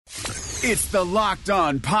It's the Locked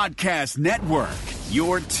On Podcast Network,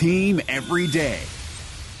 your team every day.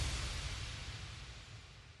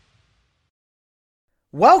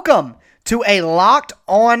 Welcome to a Locked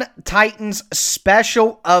On Titans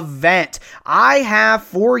special event. I have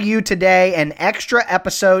for you today an extra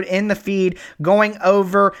episode in the feed going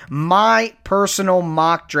over my personal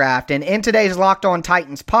mock draft. And in today's Locked On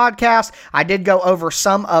Titans podcast, I did go over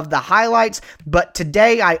some of the highlights, but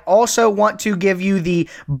today I also want to give you the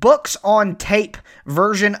books on tape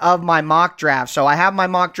version of my mock draft. So I have my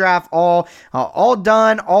mock draft all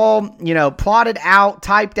done, all plotted out,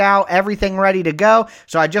 typed out, everything ready to go.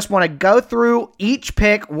 So I just want to go through each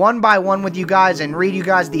pick one by one with you guys and read you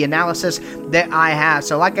guys the analysis that I have.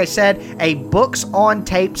 So like I said, a books on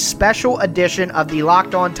tape special edition of the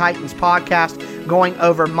Locked On Titans podcast going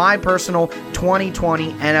over my personal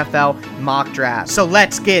 2020 NFL mock draft. So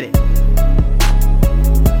let's get it.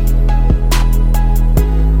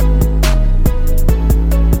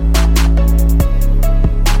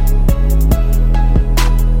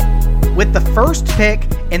 With the first pick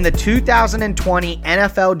in the 2020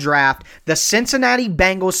 NFL Draft, the Cincinnati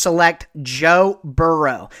Bengals select Joe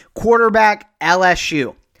Burrow, quarterback,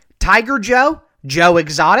 LSU. Tiger Joe, Joe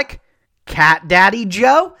Exotic, Cat Daddy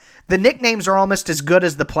Joe. The nicknames are almost as good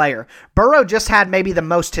as the player. Burrow just had maybe the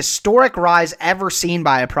most historic rise ever seen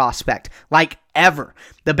by a prospect. Like, ever.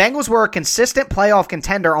 The Bengals were a consistent playoff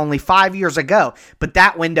contender only 5 years ago, but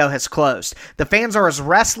that window has closed. The fans are as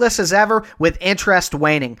restless as ever, with interest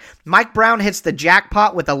waning. Mike Brown hits the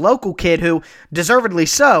jackpot with a local kid who, deservedly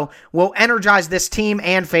so, will energize this team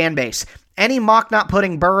and fan base. Any mock not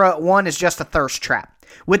putting Burrow at 1 is just a thirst trap.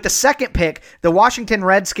 With the second pick, the Washington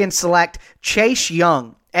Redskins select Chase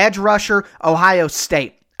Young, edge rusher, Ohio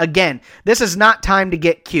State. Again, this is not time to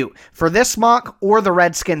get cute for this mock or the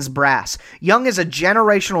Redskins brass. Young is a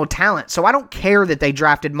generational talent, so I don't care that they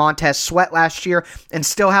drafted Montez Sweat last year and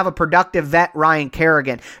still have a productive vet, Ryan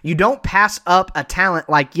Kerrigan. You don't pass up a talent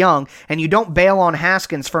like Young, and you don't bail on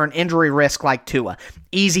Haskins for an injury risk like Tua.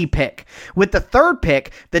 Easy pick. With the third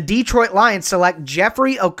pick, the Detroit Lions select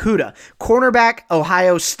Jeffrey Okudah, cornerback,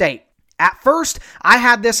 Ohio State. At first, I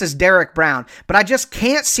had this as Derek Brown, but I just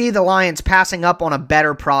can't see the Lions passing up on a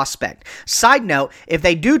better prospect. Side note, if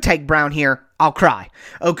they do take Brown here, I'll cry.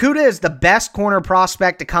 Okudah is the best corner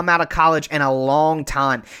prospect to come out of college in a long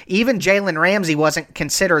time. Even Jalen Ramsey wasn't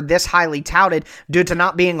considered this highly touted due to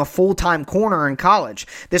not being a full-time corner in college.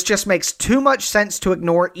 This just makes too much sense to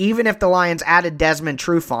ignore even if the Lions added Desmond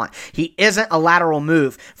Trufant. He isn't a lateral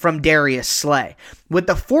move from Darius Slay. With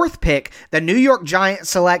the fourth pick, the New York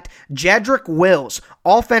Giants select Jedrick Wills,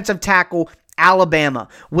 offensive tackle, Alabama.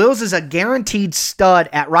 Wills is a guaranteed stud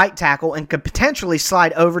at right tackle and could potentially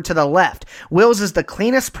slide over to the left. Wills is the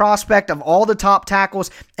cleanest prospect of all the top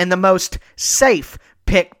tackles and the most safe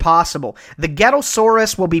pick possible. The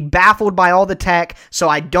Ghettosaurus will be baffled by all the tech, so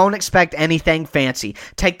I don't expect anything fancy.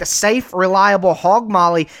 Take the safe, reliable hog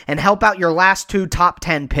molly and help out your last two top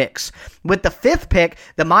 10 picks. With the fifth pick,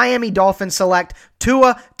 the Miami Dolphins select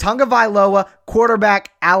Tua Tagovailoa,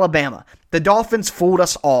 quarterback, Alabama. The Dolphins fooled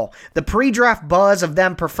us all. The pre-draft buzz of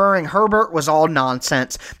them preferring Herbert was all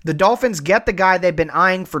nonsense. The Dolphins get the guy they've been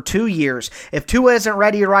eyeing for 2 years. If Tua isn't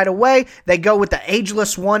ready right away, they go with the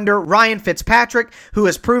ageless wonder Ryan Fitzpatrick, who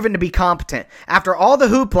has proven to be competent. After all the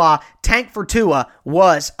hoopla, tank for Tua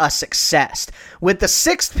was a success. With the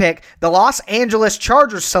sixth pick, the Los Angeles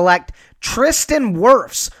Chargers select Tristan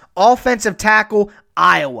Wirfs, offensive tackle,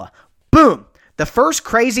 Iowa. Boom. The first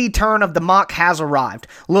crazy turn of the mock has arrived.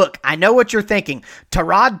 Look, I know what you're thinking.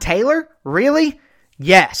 Tyrod Taylor? Really?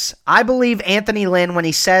 Yes, I believe Anthony Lynn when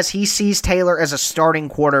he says he sees Taylor as a starting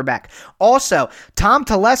quarterback. Also, Tom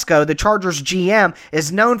Telesco, the Chargers GM,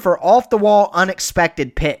 is known for off-the-wall,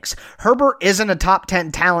 unexpected picks. Herbert isn't a top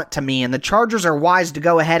 10 talent to me, and the Chargers are wise to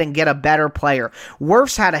go ahead and get a better player.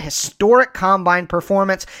 Wirfs had a historic combine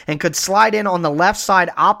performance and could slide in on the left side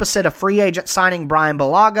opposite a free agent signing Brian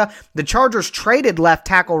Bulaga. The Chargers traded left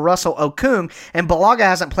tackle Russell Okung, and Bulaga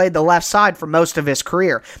hasn't played the left side for most of his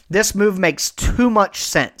career. This move makes too much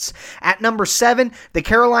sense. At number 7, the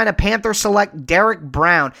Carolina Panthers select Derek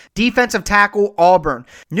Brown, defensive tackle, Auburn.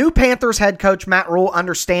 New Panthers head coach Matt Rule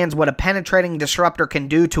understands what a penetrating disruptor can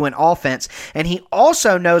do to an offense, and he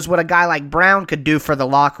also knows what a guy like Brown could do for the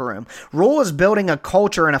locker room. Rule is building a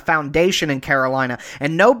culture and a foundation in Carolina,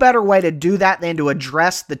 and no better way to do that than to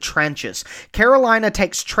address the trenches. Carolina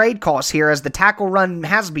takes trade calls here as the tackle run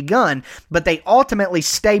has begun, but they ultimately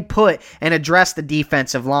stay put and address the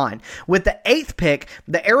defensive line. With the 8th pick, pick,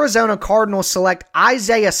 the Arizona Cardinals select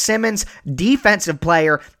Isaiah Simmons, defensive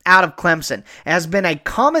player out of Clemson. It has been a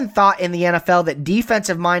common thought in the NFL that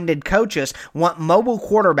defensive-minded coaches want mobile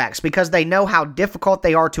quarterbacks because they know how difficult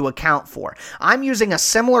they are to account for. I'm using a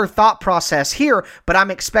similar thought process here, but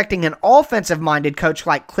I'm expecting an offensive-minded coach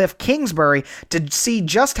like Cliff Kingsbury to see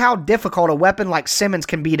just how difficult a weapon like Simmons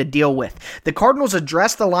can be to deal with. The Cardinals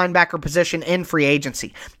addressed the linebacker position in free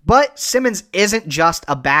agency, but Simmons isn't just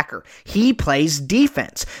a backer. He plays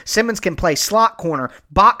defense. Simmons can play slot corner,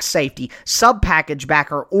 box safety, sub-package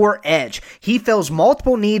backer, or edge. He fills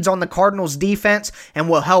multiple needs on the Cardinals' defense and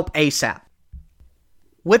will help ASAP.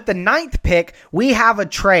 With the 9th pick, we have a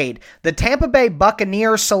trade. The Tampa Bay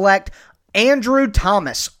Buccaneers select Andrew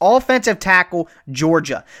Thomas, offensive tackle,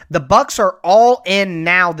 Georgia. The Bucs are all in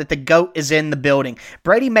now that the GOAT is in the building.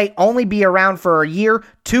 Brady may only be around for a year,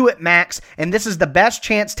 2 at max, and this is the best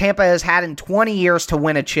chance Tampa has had in 20 years to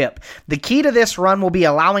win a chip. The key to this run will be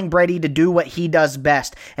allowing Brady to do what he does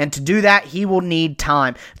best, and to do that, he will need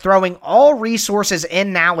time. Throwing all resources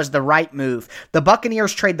in now is the right move. The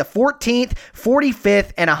Buccaneers trade the 14th,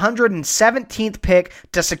 45th, and 117th pick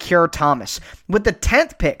to secure Thomas. With the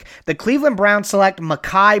 10th pick, the Cleveland Browns select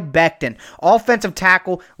Mekhi Becton, offensive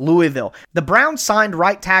tackle, Louisville. The Browns signed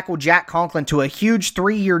right tackle Jack Conklin to a huge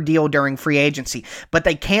 3-year deal during free agency, but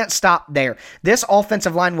they can't stop there. This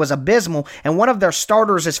offensive line was abysmal, and one of their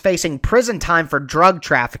starters is facing prison time for drug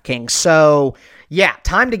trafficking, so yeah,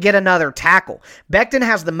 time to get another tackle. Becton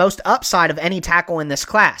has the most upside of any tackle in this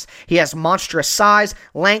class. He has monstrous size,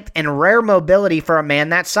 length, and rare mobility for a man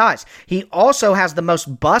that size. He also has the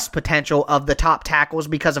most bust potential of the top tackles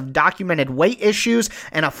because of documented weight issues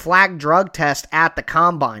and a flagged drug test at the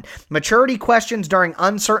combine. Maturity questions during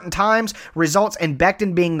uncertain times results in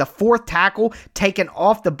Becton being the 4th tackle taken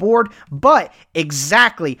off the board, but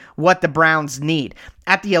exactly what the Browns need.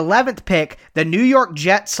 At the 11th pick, the New York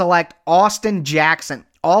Jets select Austin Jackson,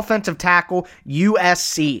 offensive tackle,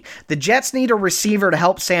 USC. The Jets need a receiver to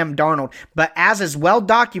help Sam Darnold, but as is well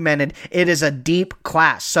documented, it is a deep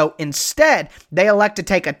class. So instead, they elect to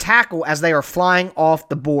take a tackle as they are flying off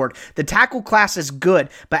the board. The tackle class is good,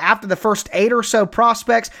 but after the first 8 or so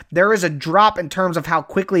prospects, there is a drop in terms of how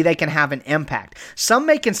quickly they can have an impact. Some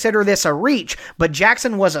may consider this a reach, but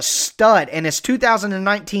Jackson was a stud, and his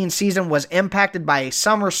 2019 season was impacted by a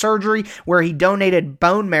summer surgery where he donated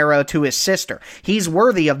bone marrow to his sister. He's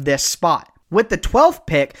worthy of this spot. With the 12th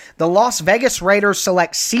pick, the Las Vegas Raiders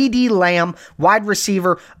select CeeDee Lamb, wide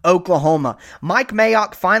receiver, Oklahoma. Mike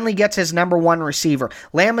Mayock finally gets his number 1 receiver.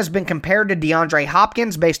 Lamb has been compared to DeAndre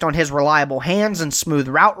Hopkins based on his reliable hands and smooth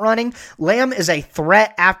route running. Lamb is a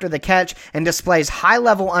threat after the catch and displays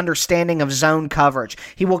high-level understanding of zone coverage.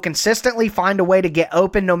 He will consistently find a way to get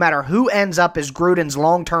open no matter who ends up as Gruden's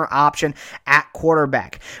long-term option at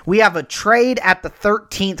quarterback. We have a trade at the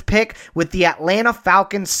 13th pick with the Atlanta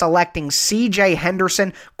Falcons selecting C.J.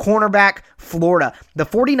 Henderson, cornerback, Florida. The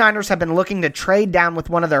 49ers have been looking to trade down with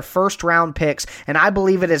one of their first-round picks, and I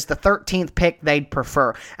believe it is the 13th pick they'd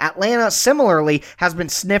prefer. Atlanta, similarly, has been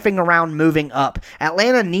sniffing around moving up.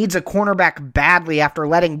 Atlanta needs a cornerback badly after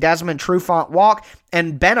letting Desmond Trufant walk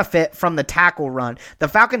and benefit from the tackle run. The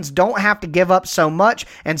Falcons don't have to give up so much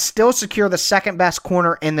and still secure the second-best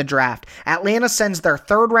corner in the draft. Atlanta sends their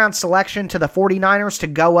 3rd-round selection to the 49ers to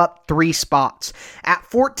go up 3 spots. At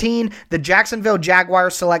 14, the Jacksonville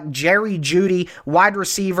Jaguars select Jerry Jeudy, wide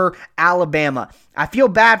receiver, Alabama. I feel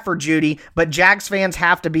bad for Jeudy, but Jags fans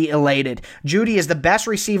have to be elated. Jeudy is the best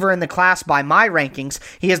receiver in the class by my rankings.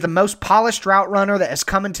 He is the most polished route runner that has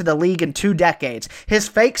come into the league in 2 decades. His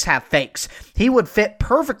fakes have fakes. He would fit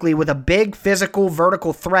perfectly with a big, physical,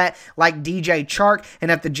 vertical threat like DJ Chark,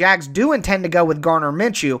 and if the Jags do intend to go with Gardner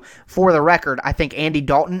Minshew, for the record, I think Andy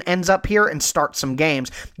Dalton ends up here and starts some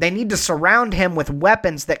games. They need to surround him with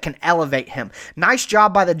weapons that can elevate him. Nice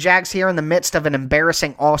job by the Jags here in the midst of an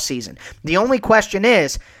embarrassing offseason. The only question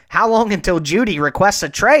is, how long until Jeudy requests a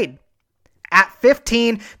trade? At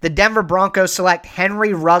 15, the Denver Broncos select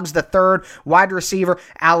Henry Ruggs III, wide receiver,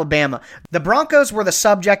 Alabama. The Broncos were the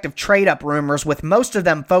subject of trade-up rumors, with most of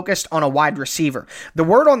them focused on a wide receiver. The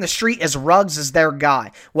word on the street is Ruggs is their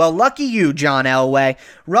guy. Well, lucky you, John Elway.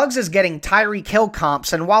 Ruggs is getting Tyreek Hill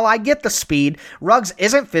comps, and while I get the speed, Ruggs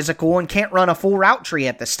isn't physical and can't run a full route tree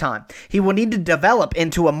at this time. He will need to develop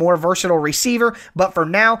into a more versatile receiver, but for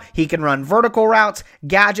now, he can run vertical routes,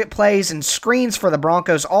 gadget plays, and screens for the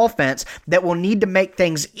Broncos offense that will need to make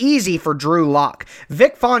things easy for Drew Lock.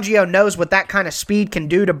 Vic Fangio knows what that kind of speed can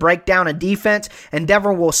do to break down a defense, and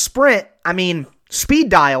Denver will speed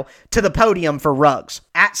dial to the podium for Ruggs.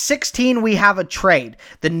 At 16, we have a trade.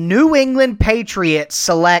 The New England Patriots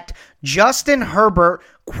select Justin Herbert,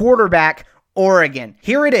 quarterback, Oregon.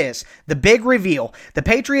 Here it is, the big reveal. The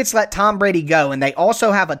Patriots let Tom Brady go, and they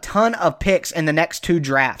also have a ton of picks in the next 2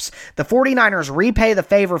 drafts. The 49ers repay the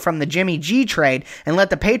favor from the Jimmy G trade and let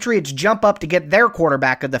the Patriots jump up to get their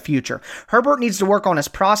quarterback of the future. Herbert needs to work on his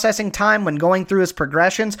processing time when going through his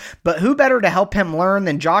progressions, but who better to help him learn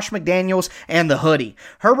than Josh McDaniels and the hoodie?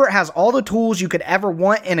 Herbert has all the tools you could ever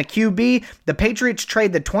want in a QB. The Patriots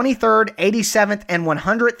trade the 23rd, 87th, and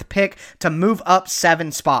 100th pick to move up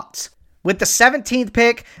 7 spots. With the 17th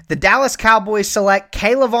pick, the Dallas Cowboys select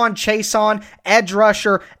K'Lavon Chaisson, edge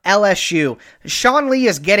rusher, LSU. Sean Lee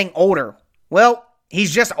is getting older. Well,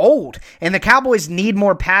 he's just old, and the Cowboys need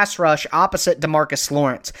more pass rush opposite DeMarcus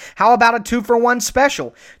Lawrence. How about a 2-for-1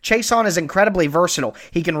 special? Chaisson is incredibly versatile.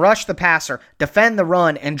 He can rush the passer, defend the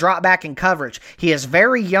run, and drop back in coverage. He is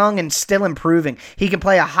very young and still improving. He can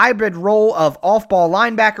play a hybrid role of off-ball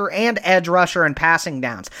linebacker and edge rusher in passing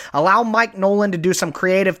downs. Allow Mike Nolan to do some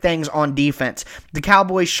creative things on defense. The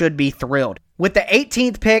Cowboys should be thrilled. With the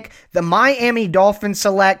 18th pick, the Miami Dolphins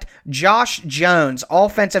select Josh Jones,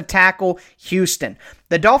 offensive tackle, Houston.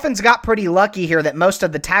 The Dolphins got pretty lucky here that most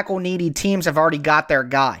of the tackle-needy teams have already got their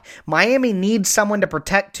guy. Miami needs someone to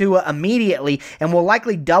protect Tua immediately and will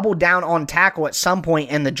likely double down on tackle at some point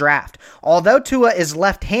in the draft. Although Tua is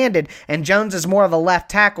left-handed and Jones is more of a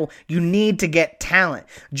left tackle, you need to get talent.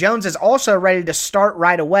 Jones is also ready to start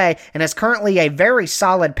right away and is currently a very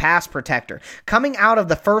solid pass protector. Coming out of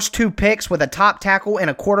the first 2 picks with a top tackle and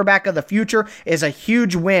a quarterback of the future is a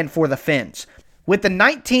huge win for the Fins. With the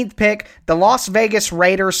 19th pick, the Las Vegas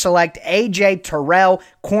Raiders select A.J. Terrell,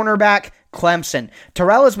 cornerback, Clemson.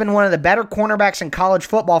 Terrell has been one of the better cornerbacks in college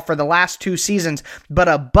football for the last 2 seasons, but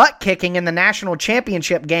a butt-kicking in the national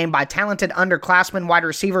championship game by talented underclassman wide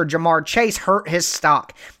receiver Jamar Chase hurt his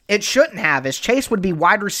stock. It shouldn't have, as Chase would be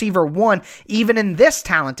wide receiver 1 even in this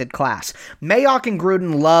talented class. Mayock and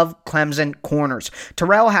Gruden love Clemson corners.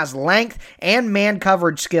 Terrell has length and man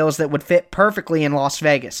coverage skills that would fit perfectly in Las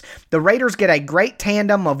Vegas. The Raiders get a great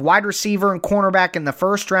tandem of wide receiver and cornerback in the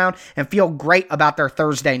first round and feel great about their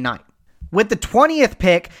Thursday night. With the 20th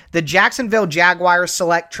pick, the Jacksonville Jaguars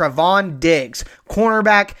select Trevon Diggs,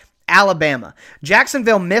 cornerback, Alabama.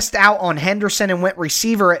 Jacksonville missed out on Henderson and went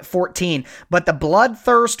receiver at 14, but the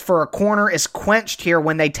bloodthirst for a corner is quenched here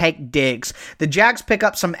when they take Diggs. The Jags pick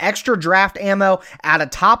up some extra draft ammo at a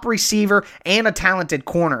top receiver and a talented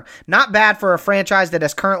corner. Not bad for a franchise that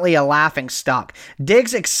is currently a laughingstock.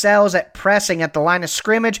 Diggs excels at pressing at the line of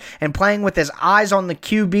scrimmage and playing with his eyes on the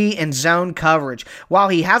QB and zone coverage. While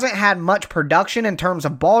he hasn't had much production in terms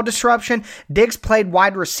of ball disruption, Diggs played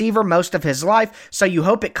wide receiver most of his life, so you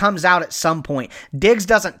hope it comes out at some point. Diggs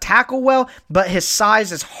doesn't tackle well, but his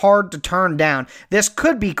size is hard to turn down. This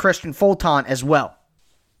could be Christian Fulton as well.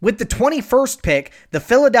 With the 21st pick, the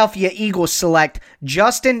Philadelphia Eagles select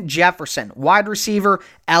Justin Jefferson, wide receiver,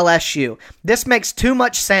 LSU. This makes too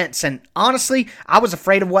much sense, and honestly, I was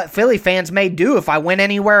afraid of what Philly fans may do if I went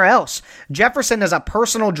anywhere else. Jefferson is a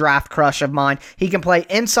personal draft crush of mine. He can play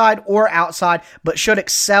inside or outside, but should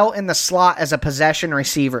excel in the slot as a possession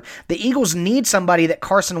receiver. The Eagles need somebody that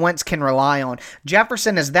Carson Wentz can rely on.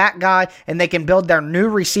 Jefferson is that guy, and they can build their new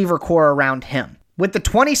receiver core around him. With the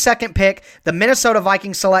 22nd pick, the Minnesota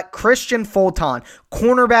Vikings select Christian Fulton,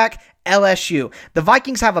 cornerback, LSU. The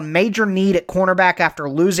Vikings have a major need at cornerback after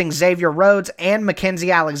losing Xavier Rhodes and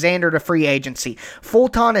Mackenzie Alexander to free agency.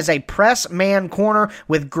 Fulton is a press man corner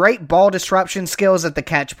with great ball disruption skills at the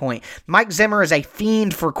catch point. Mike Zimmer is a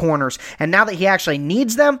fiend for corners, and now that he actually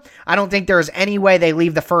needs them, I don't think there is any way they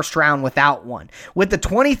leave the first round without one. With the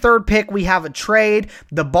 23rd pick, we have a trade.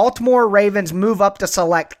 The Baltimore Ravens move up to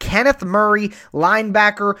select Kenneth Murray,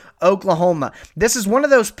 linebacker, Oklahoma. This is one of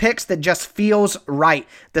those picks that just feels right.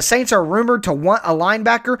 The Saints are rumored to want a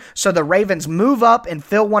linebacker, so the Ravens move up and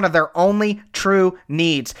fill one of their only true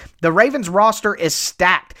needs. The Ravens roster is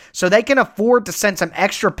stacked, so they can afford to send some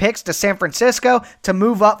extra picks to San Francisco to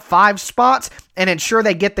move up 5 spots and ensure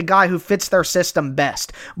they get the guy who fits their system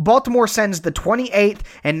best. Baltimore sends the 28th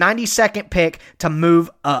and 92nd pick to move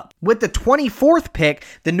up. With the 24th pick,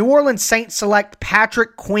 the New Orleans Saints select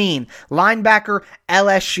Patrick Queen, linebacker,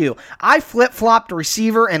 LSU. I flip-flopped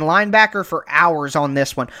receiver and linebacker for hours on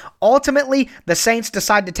this one. Ultimately, the Saints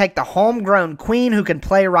decide to take the homegrown Queen who can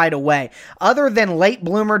play right away. Other than late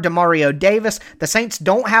bloomer Demario Davis, the Saints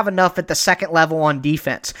don't have enough at the second level on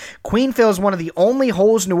defense. Queen fills one of the only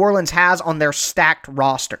holes New Orleans has on their stacked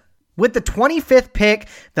roster. With the 25th pick,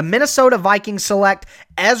 the Minnesota Vikings select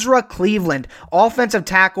Ezra Cleveland, offensive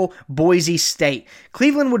tackle, Boise State.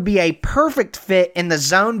 Cleveland would be a perfect fit in the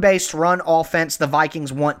zone-based run offense the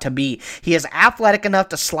Vikings want to be. He is athletic enough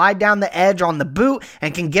to slide down the edge on the boot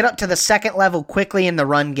and can get up to the second level quickly in the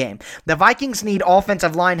run game. The Vikings need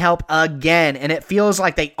offensive line help again, and it feels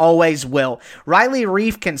like they always will. Riley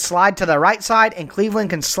Reiff can slide to the right side, and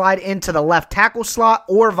Cleveland can slide into the left tackle slot,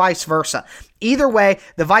 or vice versa. Either way,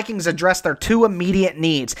 the Vikings address their two immediate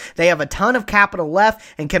needs. They have a ton of capital left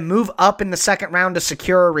and can move up in the second round to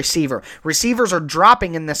secure a receiver. Receivers are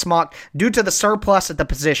dropping in this mock due to the surplus at the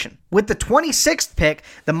position. With the 26th pick,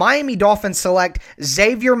 the Miami Dolphins select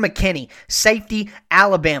Xavier McKinney, safety,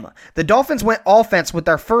 Alabama. The Dolphins went offense with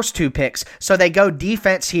their first two picks, so they go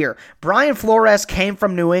defense here. Brian Flores came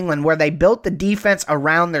from New England, where they built the defense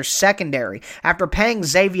around their secondary. After paying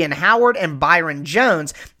Xavier Howard and Byron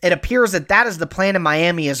Jones, it appears that is the plan in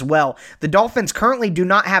Miami as well. The Dolphins currently do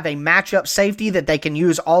not have a matchup safety that they can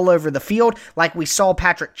use all over the field like we saw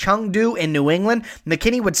Patrick Chung do in New England.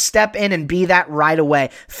 McKinney would step in and be that right away.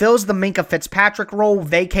 Fills the Minkah Fitzpatrick role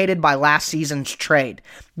vacated by last season's trade.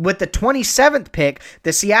 With the 27th pick,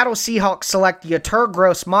 the Seattle Seahawks select Yetur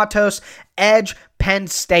Gross-Matos, edge, Penn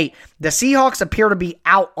State. The Seahawks appear to be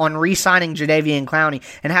out on re-signing Jadeveon Clowney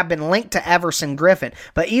and have been linked to Everson Griffin.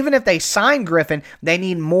 But even if they sign Griffin, they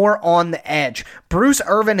need more on the edge. Bruce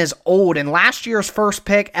Irvin is old, and last year's first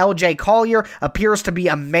pick, LJ Collier, appears to be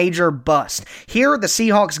a major bust. Here, the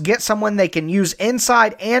Seahawks get someone they can use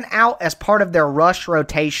inside and out as part of their rush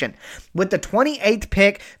rotation. With the 28th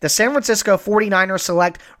pick, the San Francisco 49ers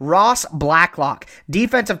select Ross Blacklock,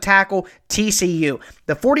 defensive tackle, TCU.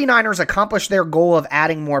 The 49ers accomplished their goal of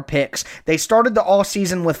adding more picks. They started the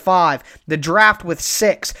offseason with 5, the draft with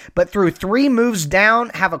 6, but through 3 moves down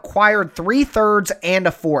have acquired 3/3 and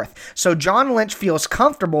a 4th. So John Lynch feels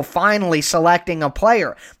comfortable finally selecting a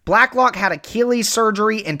player. Blacklock had Achilles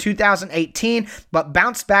surgery in 2018, but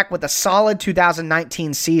bounced back with a solid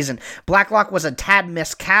 2019 season. Blacklock was a tad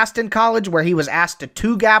miscast in college, where he was asked to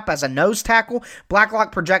 2-gap as a nose tackle.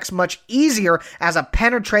 Blacklock projects much easier as a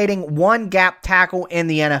penetrating 1-gap tackle in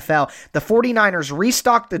the NFL. The 49ers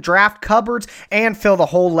restock the draft cupboards and fill the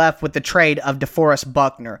hole left with the trade of DeForest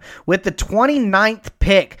Buckner. With the 29th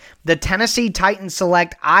pick, the Tennessee Titans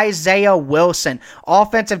select Isaiah Wilson,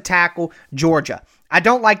 offensive tackle, Georgia. I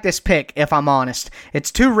don't like this pick, if I'm honest.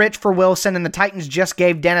 It's too rich for Wilson, and the Titans just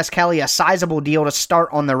gave Dennis Kelly a sizable deal to start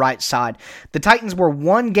on the right side. The Titans were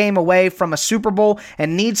 1 game away from a Super Bowl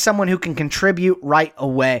and need someone who can contribute right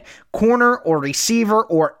away. Corner or receiver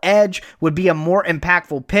or edge would be a more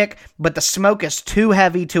impactful pick, but the smoke is too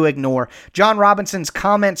heavy to ignore. John Robinson's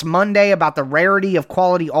comments Monday about the rarity of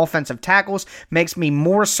quality offensive tackles makes me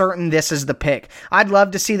more certain this is the pick. I'd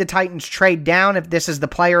love to see the Titans trade down if this is the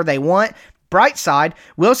player they want. Bright side,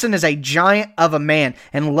 Wilson is a giant of a man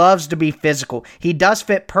and loves to be physical. He does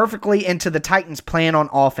fit perfectly into the Titans' plan on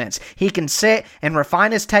offense. He can sit and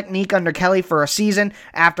refine his technique under Kelly for a season.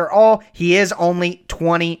 After all, he is only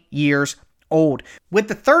 20 years old. With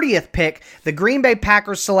the 30th pick, the Green Bay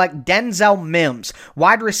Packers select Denzel Mims,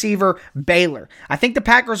 wide receiver, Baylor. I think the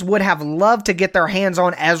Packers would have loved to get their hands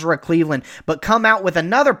on Ezra Cleveland, but come out with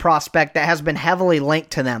another prospect that has been heavily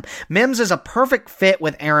linked to them. Mims is a perfect fit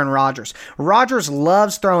with Aaron Rodgers. Rodgers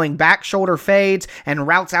loves throwing back shoulder fades and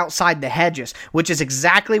routes outside the hedges, which is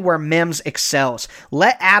exactly where Mims excels.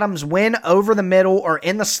 Let Adams win over the middle or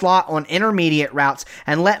in the slot on intermediate routes,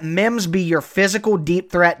 and let Mims be your physical deep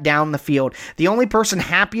threat down the field. The only person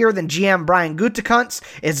happier than GM Brian Gutekunst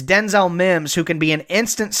is Denzel Mims, who can be an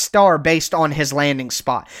instant star based on his landing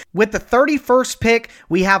spot. With the 31st pick,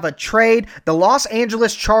 we have a trade. The Los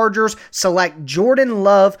Angeles Chargers select Jordan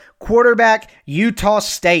Love, quarterback, Utah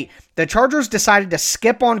State. The Chargers decided to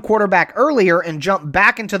skip on quarterback earlier and jump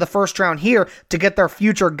back into the first round here to get their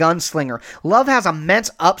future gunslinger. Love has immense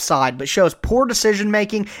upside, but shows poor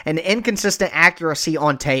decision-making and inconsistent accuracy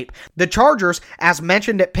on tape. The Chargers, as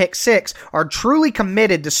mentioned at pick 6, are truly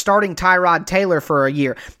committed to starting Tyrod Taylor for a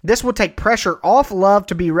year. This will take pressure off Love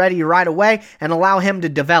to be ready right away and allow him to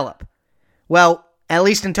develop. Well, at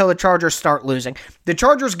least until the Chargers start losing. The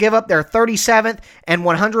Chargers give up their 37th and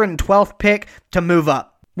 112th pick to move up.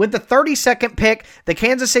 With the 32nd pick, the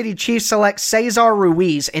Kansas City Chiefs select Cesar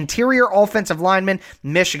Ruiz, interior offensive lineman,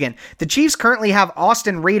 Michigan. The Chiefs currently have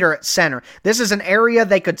Austin Reeder at center. This is an area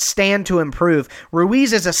they could stand to improve.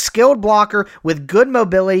 Ruiz is a skilled blocker with good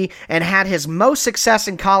mobility and had his most success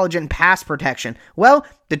in college in pass protection. Well,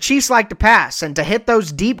 the Chiefs like to pass, and to hit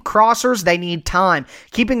those deep crossers, they need time.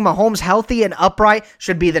 Keeping Mahomes healthy and upright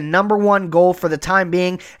should be the number one goal for the time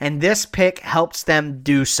being, and this pick helps them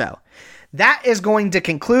do so. that is going to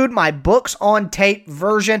conclude my books on tape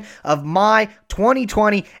version of my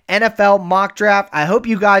 2020 NFL mock draft. I hope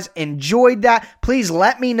you guys enjoyed that. Please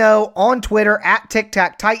let me know on Twitter at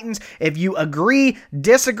TicTacTitans if you agree,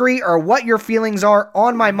 disagree, or what your feelings are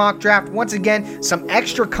on my mock draft. Once again, some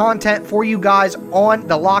extra content for you guys on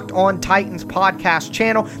the Locked On Titans podcast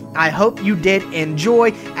channel. I hope you did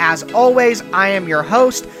enjoy. As always, I am your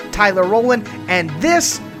host, Tyler Rowland, and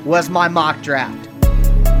this was my mock draft.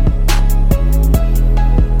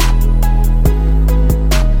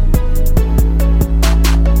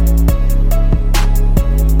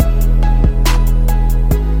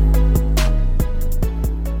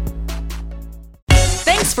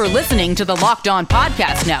 Thanks for listening to the Locked On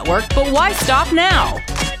Podcast Network, but why stop now?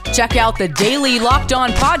 Check out the daily Locked On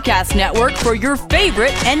Podcast Network for your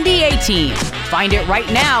favorite NBA team. Find it right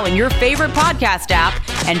now in your favorite podcast app,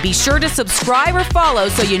 and be sure to subscribe or follow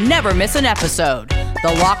so you never miss an episode.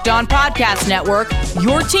 The Locked On Podcast Network,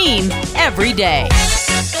 your team every day.